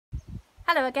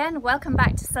Hello again, welcome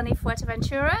back to sunny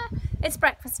Fuerteventura. It's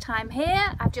breakfast time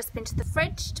here. I've just been to the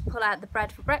fridge to pull out the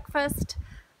bread for breakfast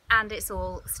and it's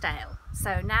all stale.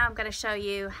 So now I'm going to show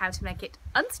you how to make it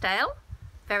unstale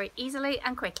very easily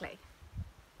and quickly.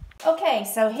 Okay,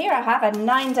 so here I have a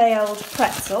 9-day-old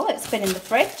pretzel. It's been in the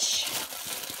fridge.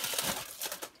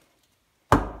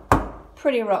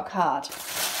 Pretty rock hard.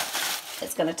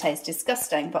 It's going to taste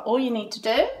disgusting, but all you need to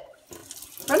do,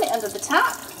 run it under the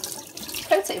tap,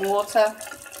 coat it in water,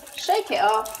 shake it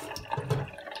off,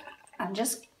 and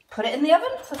just put it in the oven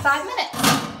for 5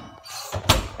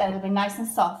 minutes. Then it'll be nice and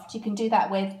soft. You can do that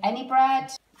with any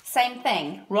bread. Same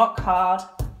thing, rock hard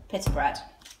pita bread.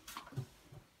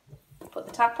 Put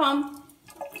the tap on,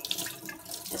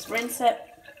 just rinse it,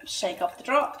 shake off the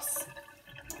drops,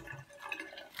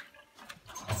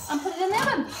 and put it in the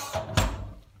oven.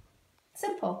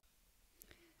 Simple.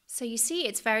 So you see,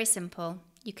 it's very simple.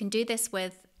 You can do this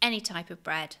with any type of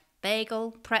bread.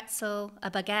 Bagel, pretzel,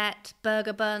 a baguette,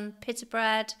 burger bun, pita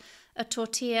bread, a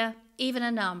tortilla, even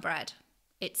a naan bread.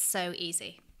 It's so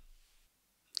easy.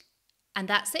 And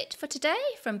that's it for today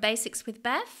from Basics with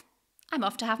Bev. I'm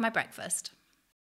off to have my breakfast.